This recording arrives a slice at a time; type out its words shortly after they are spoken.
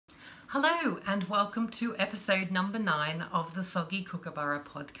Hello and welcome to episode number 9 of the Soggy Kookaburra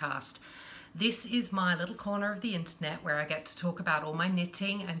podcast. This is my little corner of the internet where I get to talk about all my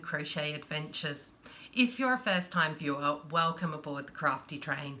knitting and crochet adventures. If you're a first time viewer, welcome aboard the crafty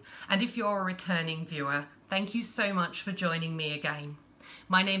train. And if you're a returning viewer, thank you so much for joining me again.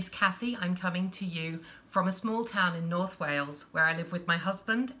 My name's Kathy. I'm coming to you from a small town in North Wales where I live with my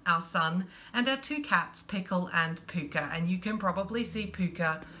husband, our son, and our 2 cats, Pickle and Puka. And you can probably see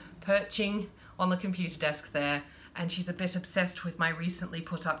Puka perching on the computer desk there, and she's a bit obsessed with my recently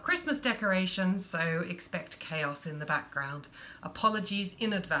put up Christmas decorations, so expect chaos in the background. Apologies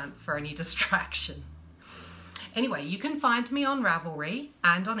in advance for any distraction. Anyway, you can find me on Ravelry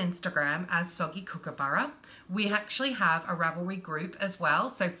and on Instagram as Soggy Kookaburra. We actually have a Ravelry group as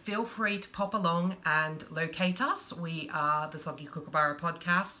well, so feel free to pop along and locate us. We are the Soggy Kookaburra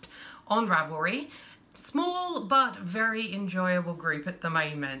podcast on Ravelry. Small but very enjoyable group at the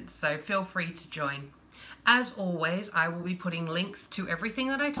moment, so feel free to join. As always, I will be putting links to everything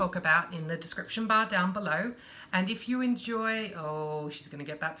that I talk about in the description bar down below. And if you enjoy, oh, she's going to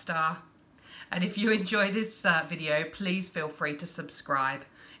get that star. And if you enjoy this video, please feel free to subscribe.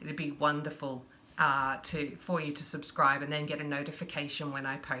 It'd be wonderful for you to subscribe and then get a notification when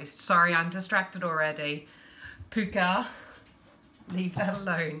I post. Sorry, I'm distracted already. Puka, leave that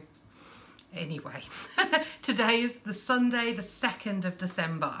alone. Anyway, today is the Sunday, the 2nd of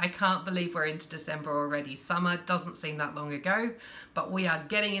December. I can't believe we're into December already. Summer doesn't seem that long ago, but we are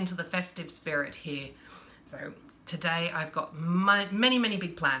getting into the festive spirit here. So today I've got many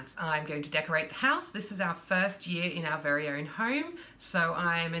big plans. I'm going to decorate the house. This is our first year in our very own home, so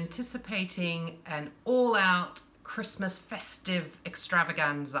I am anticipating an all-out Christmas festive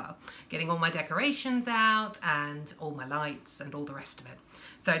extravaganza, getting all my decorations out and all my lights and all the rest of it.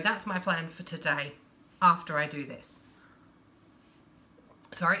 So that's my plan for today after I do this.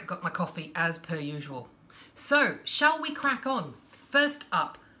 Sorry, got my coffee as per usual. So shall we crack on? First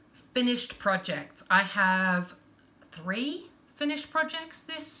up, finished projects. I have 3 finished projects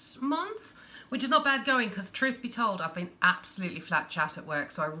this month, which is not bad going because truth be told, I've been absolutely flat chat at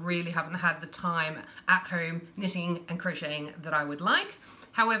work, so I really haven't had the time at home knitting and crocheting that I would like.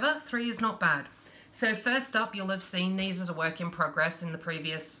 However, 3 is not bad. So first up, you'll have seen these as a work in progress in the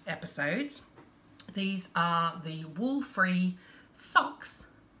previous episodes. These are the wool-free socks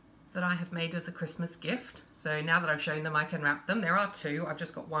that I have made as a Christmas gift. So now that I've shown them, I can wrap them. There are 2, I've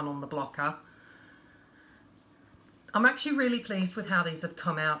just got 1 on the blocker. I'm actually really pleased with how these have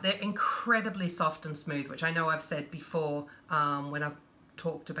come out. They're incredibly soft and smooth, which I know I've said before when I've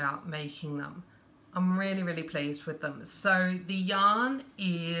talked about making them. I'm really pleased with them. So the yarn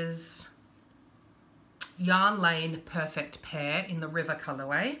is Yarn Laine Perfect Pair in the River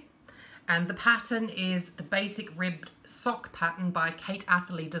Colourway, and the pattern is the basic ribbed sock pattern by Kate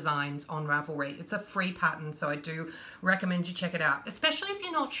Atherley Designs on Ravelry. It's a free pattern, so I do recommend you check it out, especially if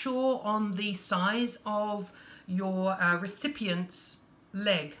you're not sure on the size of your recipient's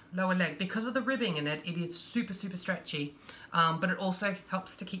leg, lower leg. Because of the ribbing in it, it is super stretchy, but it also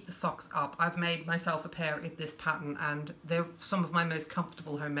helps to keep the socks up. I've made myself a pair in this pattern and they're some of my most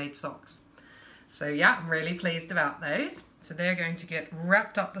comfortable homemade socks. So yeah, I'm really pleased about those. So they're going to get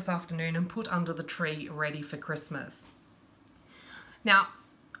wrapped up this afternoon and put under the tree ready for Christmas. Now,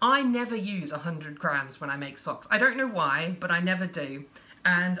 I never use 100 grams when I make socks. I don't know why, but I never do.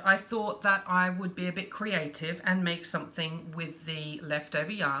 And I thought that I would be a bit creative and make something with the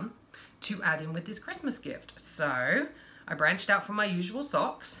leftover yarn to add in with this Christmas gift. So I branched out from my usual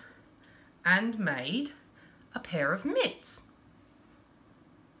socks and made a pair of mitts.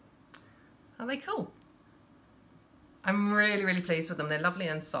 Are they cool? I'm really pleased with them. They're lovely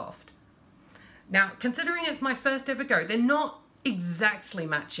and soft. Now, considering it's my first ever go, they're not exactly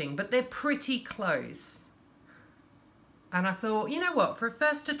matching, but they're pretty close. And I thought, you know what, for a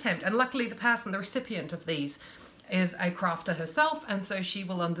first attempt, and luckily the recipient of these is a crafter herself, and so she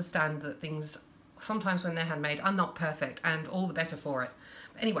will understand that things, sometimes when they're handmade, are not perfect, and all the better for it.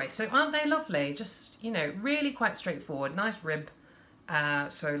 But anyway, so aren't they lovely? Just, you know, really quite straightforward, nice rib.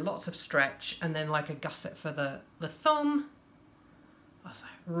 So lots of stretch, and then like a gusset for the thumb. Oh,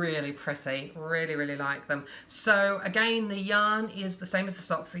 really pretty, really like them. So again, the yarn is the same as the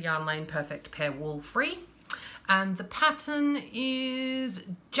socks, the Yarn Laine Perfect Pair wool free. And the pattern is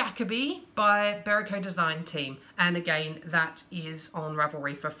Jacoby by Berroco Design Team. And again, that is on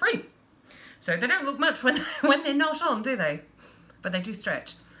Ravelry for free. So they don't look much when they're not on, do they? But they do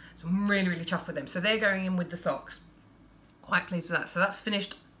stretch. So I'm really chuffed with them. So they're going in with the socks. Quite pleased with that. So that's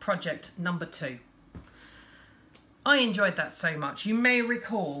finished project number 2. I enjoyed that so much. You may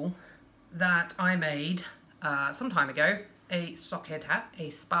recall that I made some time ago a sockhead hat, a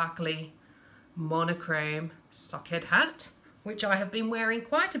sparkly monochrome sockhead hat, which I have been wearing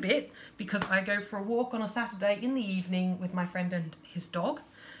quite a bit because I go for a walk on a Saturday in the evening with my friend and his dog,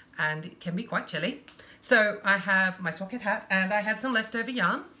 and it can be quite chilly. So I have my sockhead hat and I had some leftover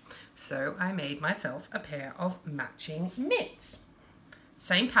yarn, so I made myself a pair of matching mitts.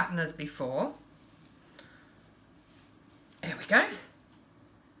 Same pattern as before. There we go.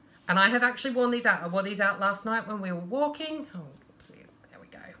 And I have actually worn these out. I wore these out last night when we were walking. Oh, see, there we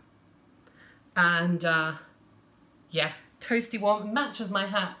go. And yeah, toasty warm, matches my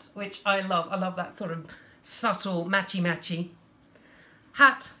hat, which I love. I love that sort of subtle matchy-matchy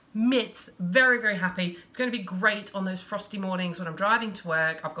hat. Mitts, very, very happy. It's going to be great on those frosty mornings when I'm driving to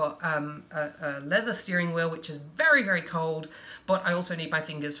work. I've got a leather steering wheel, which is very, very cold, but I also need my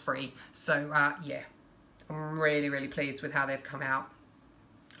fingers free. So yeah, I'm really, really pleased with how they've come out.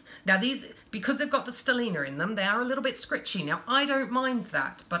 Now these, because they've got the stellina in them, they are a little bit scritchy. Now I don't mind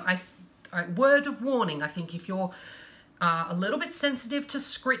that, but word of warning, I think if you're a little bit sensitive to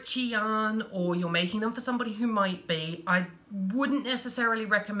scritchy yarn, or you're making them for somebody who might be, I wouldn't necessarily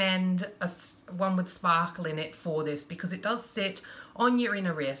recommend one with sparkle in it for this, because it does sit on your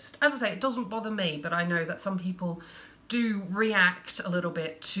inner wrist. As I say, it doesn't bother me, but I know that some people do react a little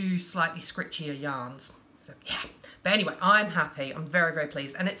bit to slightly scritchier yarns. So yeah, but anyway, I'm happy. I'm very, very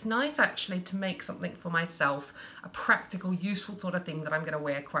pleased. And it's nice actually to make something for myself, a practical, useful sort of thing that I'm going to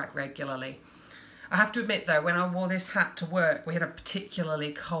wear quite regularly. I have to admit though, when I wore this hat to work, we had a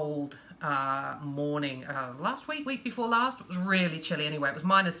particularly cold morning. Last week before last, it was really chilly anyway. It was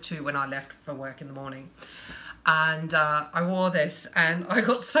 -2 when I left for work in the morning. And I wore this and I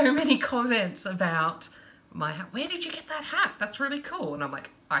got so many comments about my hat. Where did you get that hat? That's really cool. And I'm like,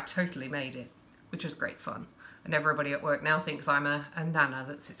 I totally made it, which was great fun. And everybody at work now thinks I'm a nana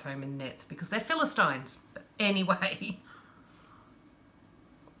that sits home and knits because they're Philistines. But anyway.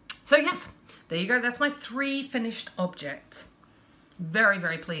 So yes. There you go, that's my 3 finished objects. Very,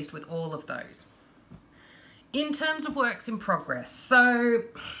 very pleased with all of those. In terms of works in progress, so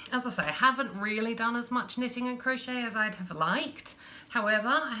as I say, I haven't really done as much knitting and crochet as I'd have liked. However,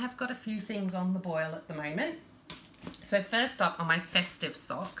 I have got a few things on the boil at the moment. So first up are my festive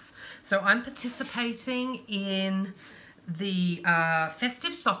socks. So I'm participating in the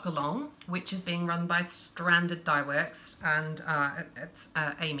festive sock along, which is being run by Stranded Dye Works, and it's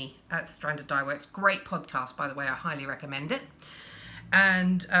Amy at Stranded Dye Works. Great podcast, by the way, I highly recommend it.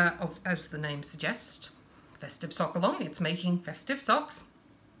 And as the name suggests, festive sock along, it's making festive socks.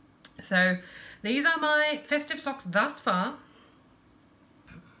 So these are my festive socks thus far.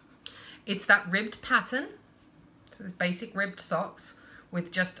 It's that ribbed pattern, so it's basic ribbed socks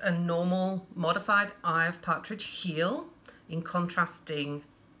with just a normal modified Eye of Partridge heel in contrasting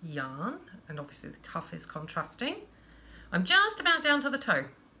yarn, and obviously the cuff is contrasting. I'm just about down to the toe,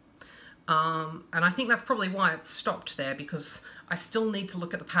 and I think that's probably why it's stopped there, because I still need to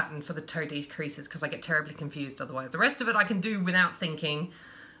look at the pattern for the toe decreases because I get terribly confused otherwise. The rest of it I can do without thinking.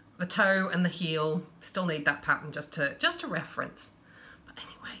 The toe and the heel still need that pattern just to reference. But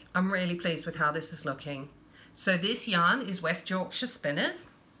anyway, I'm really pleased with how this is looking. So this yarn is West Yorkshire Spinners.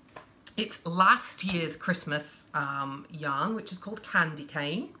 It's last year's Christmas yarn, which is called Candy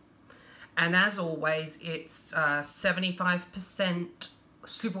Cane. And as always, it's 75%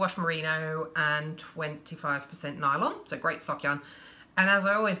 Superwash Merino and 25% nylon. So great sock yarn. And as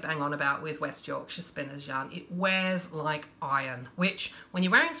I always bang on about with West Yorkshire Spinners yarn, it wears like iron, which when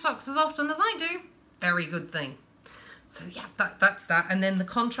you're wearing socks as often as I do, very good thing. So yeah, that's that. And then the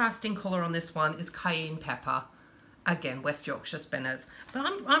contrasting colour on this one is Cayenne Pepper. Again, West Yorkshire Spinners. But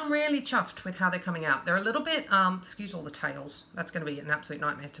I'm really chuffed with how they're coming out. They're a little bit, excuse all the tails. That's going to be an absolute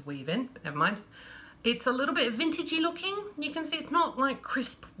nightmare to weave in, but never mind. It's a little bit vintagey looking. You can see it's not like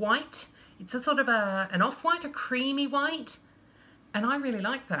crisp white. It's a sort of an off-white, a creamy white. And I really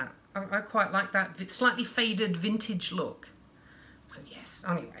like that. I quite like that slightly faded vintage look. So yes,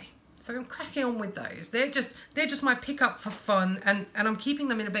 anyway. So I'm cracking on with those. They're just my pickup for fun, and I'm keeping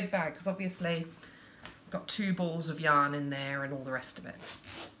them in a big bag because obviously I've got 2 balls of yarn in there and all the rest of it.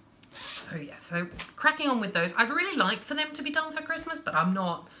 So yeah, so cracking on with those. I'd really like for them to be done for Christmas, but I'm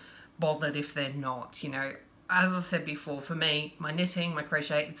not bothered if they're not. You know, as I've said before, for me, my knitting, my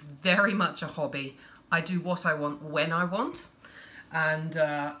crochet, it's very much a hobby. I do what I want when I want, and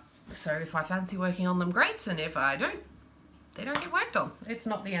so if I fancy working on them, great, and if I don't, they don't get worked on. It's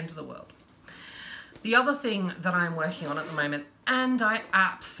not the end of the world. The other thing that I'm working on at the moment, and I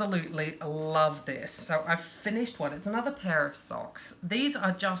absolutely love this. So I've finished one. It's another pair of socks. These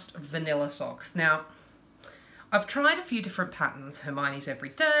are just vanilla socks. Now, I've tried a few different patterns. Hermione's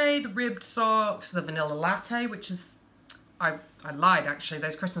Everyday, the ribbed socks, the vanilla latte, which is I lied actually.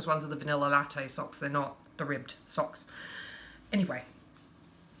 Those Christmas ones are the vanilla latte socks. They're not the ribbed socks. Anyway,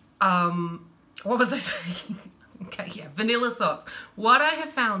 what was I saying? Okay, yeah, vanilla socks. What I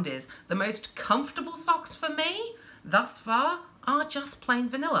have found is the most comfortable socks for me thus far are just plain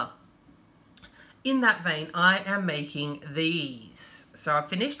vanilla. In that vein, I am making these. So I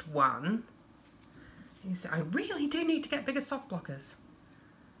finished one. I really do need to get bigger sock blockers.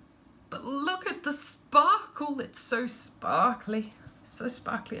 But look at the sparkle. It's so sparkly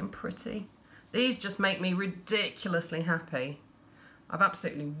and pretty. These just make me ridiculously happy. I've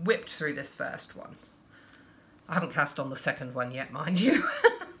absolutely whipped through this first one. I haven't cast on the second one yet, mind you.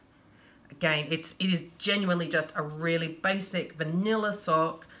 Again, it is genuinely just a really basic vanilla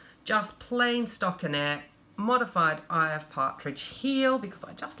sock, just plain stockinette, modified IF partridge heel, because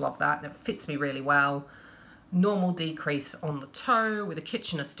I just love that and it fits me really well. Normal decrease on the toe with a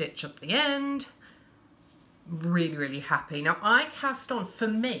Kitchener stitch at the end. Really, really happy. Now I cast on, for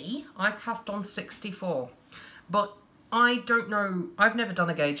me, I cast on 64, but I don't know, I've never done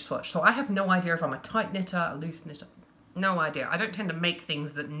a gauge swatch, so I have no idea if I'm a tight knitter, a loose knitter, no idea. I don't tend to make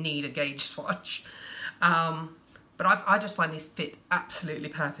things that need a gauge swatch. But I just find these fit absolutely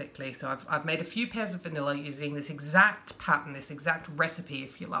perfectly. So I've made a few pairs of vanilla using this exact pattern, this exact recipe,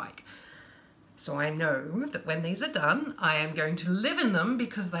 if you like. So I know that when these are done, I am going to live in them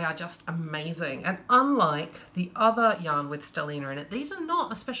because they are just amazing. And unlike the other yarn with stellina in it, these are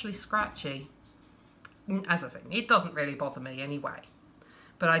not especially scratchy. As I say, it doesn't really bother me anyway.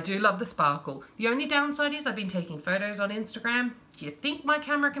 But I do love the sparkle. The only downside is I've been taking photos on Instagram. Do you think my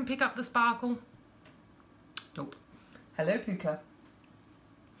camera can pick up the sparkle? Nope. Hello, Puka.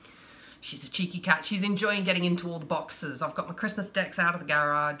 She's a cheeky cat. She's enjoying getting into all the boxes. I've got my Christmas decks out of the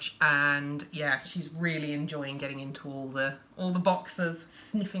garage, and yeah, she's really enjoying getting into all the boxes,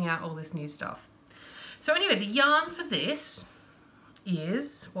 sniffing out all this new stuff. So anyway, the yarn for this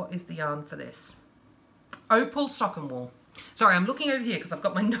is, what is the yarn for this? Opal Sockenwolle. Sorry, I'm looking over here because I've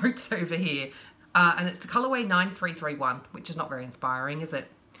got my notes over here, and it's the Colourway 9331, which is not very inspiring, is it?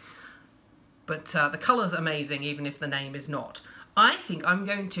 But the colour's amazing, even if the name is not. I think I'm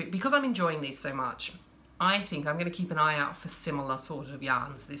going to, because I'm enjoying these so much, I think I'm going to keep an eye out for similar sort of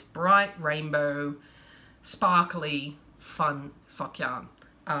yarns. This bright rainbow, sparkly, fun sock yarn.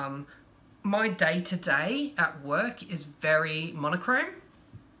 My day-to-day at work is very monochrome.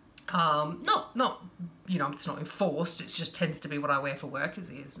 Not, you know, it's not enforced. It just tends to be what I wear for work,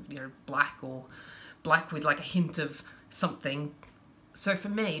 is you know, black or black with like a hint of something. So for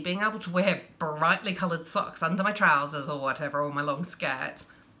me, being able to wear brightly coloured socks under my trousers or whatever, or my long skirts,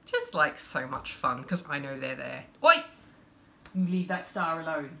 just like so much fun, because I know they're there. Oi! You leave that star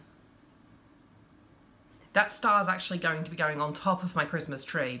alone. That star's actually going to be going on top of my Christmas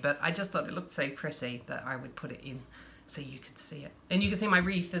tree, but I just thought it looked so pretty that I would put it in so you could see it. And you can see my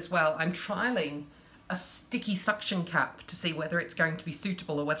wreath as well. I'm trialling a sticky suction cap to see whether it's going to be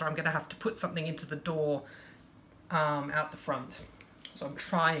suitable or whether I'm going to have to put something into the door out the front. So I'm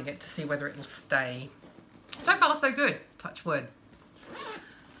trying it to see whether it'll stay. So far, so good. Touch wood.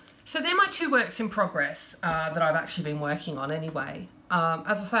 So they're my two works in progress that I've actually been working on anyway.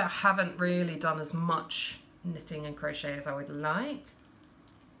 As I say, I haven't really done as much knitting and crochet as I would like.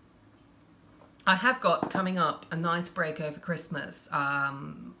 I have got coming up a nice break over Christmas.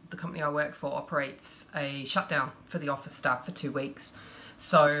 The company I work for operates a shutdown for the office staff for 2 weeks.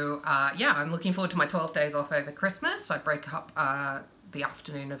 So yeah, I'm looking forward to my 12 days off over Christmas. I break up the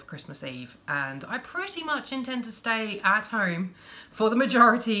afternoon of Christmas Eve, and I pretty much intend to stay at home for the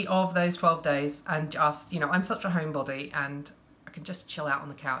majority of those 12 days and just, you know, I'm such a homebody and I can just chill out on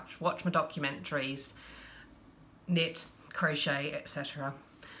the couch, watch my documentaries, knit, crochet, etc.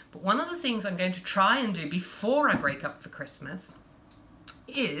 But one of the things I'm going to try and do before I break up for Christmas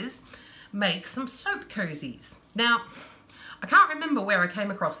is make some soap cozies. Now, I can't remember where I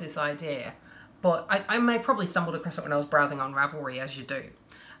came across this idea, but I may probably stumbled across it when I was browsing on Ravelry, as you do.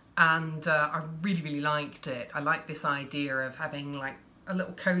 And I really, really liked it. I like this idea of having like a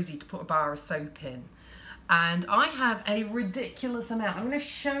little cozy to put a bar of soap in. And I have a ridiculous amount. I'm going to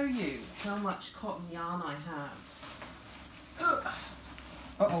show you how much cotton yarn I have.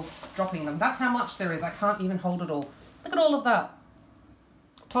 Uh-oh, dropping them. That's how much there is. I can't even hold it all. Look at all of that.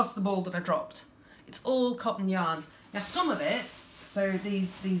 Plus the ball that I dropped. It's all cotton yarn. Now some of it, so these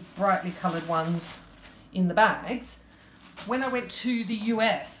brightly coloured ones in the bags, when I went to the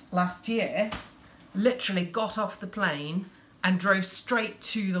US last year, literally got off the plane and drove straight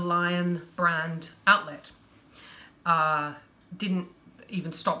to the Laine brand outlet. Didn't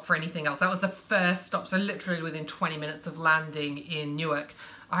even stop for anything else. That was the first stop. So literally within 20 minutes of landing in Newark,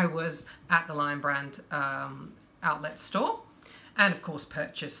 I was at the Laine brand outlet store, and of course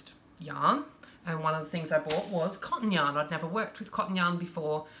purchased yarn. And one of the things I bought was cotton yarn. I'd never worked with cotton yarn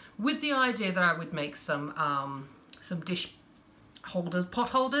before, with the idea that I would make some dish holders, pot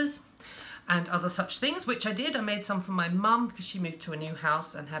holders, and other such things, which I did. I made some for my mum because she moved to a new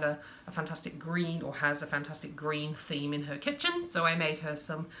house and had a fantastic green, or has a fantastic green theme in her kitchen. So I made her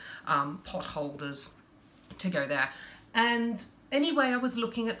some pot holders to go there. And anyway, I was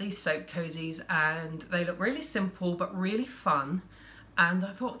looking at these soap cozies and they look really simple but really fun. And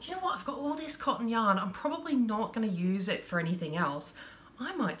I thought, you know what, I've got all this cotton yarn, I'm probably not going to use it for anything else.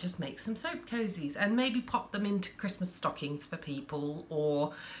 I might just make some soap cozies and maybe pop them into Christmas stockings for people,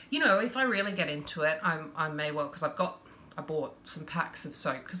 or, you know, if I really get into it, I may well, because I bought some packs of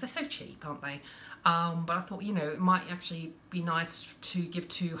soap because they're so cheap, aren't they? But I thought, you know, it might actually be nice to give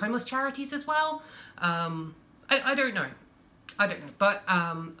to homeless charities as well. I don't know, but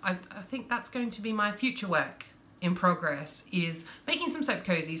I think that's going to be my future work in progress, is making some soap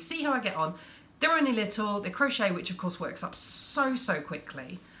cozies, see how I get on. They're only little, they're crochet, which of course works up so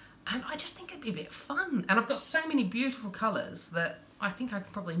quickly, and I just think it'd be a bit fun. And I've got so many beautiful colours that I think I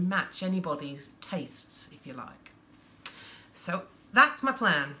can probably match anybody's tastes, if you like. So that's my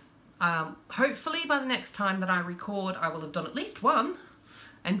plan. Hopefully by the next time that I record, I will have done at least one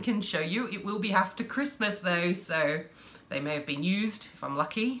and can show you. It will be after Christmas though, so they may have been used if I'm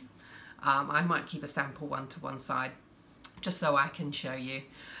lucky. I might keep a sample one to one side just so I can show you.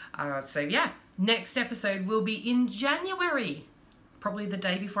 So yeah, next episode will be in January, probably the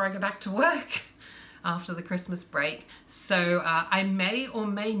day before I go back to work after the Christmas break. So I may or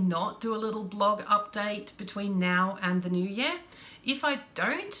may not do a little blog update between now and the new year. If I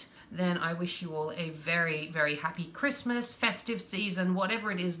don't, then I wish you all a very happy Christmas, festive season,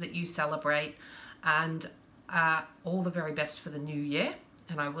 whatever it is that you celebrate, and all the very best for the new year.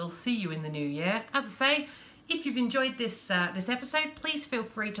 And I will see you in the new year. As I say, if you've enjoyed this this episode, please feel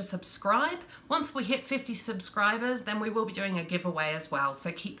free to subscribe. Once we hit 50 subscribers, then we will be doing a giveaway as well.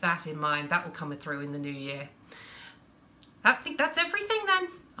 So keep that in mind. That will come through in the new year. I think that's everything then.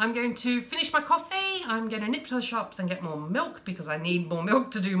 I'm going to finish my coffee. I'm going to nip to the shops and get more milk because I need more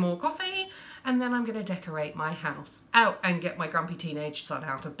milk to do more coffee. And then I'm going to decorate my house out and get my grumpy teenage son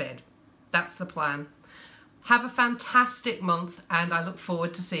out of bed. That's the plan. Have a fantastic month, and I look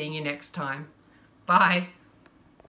forward to seeing you next time. Bye.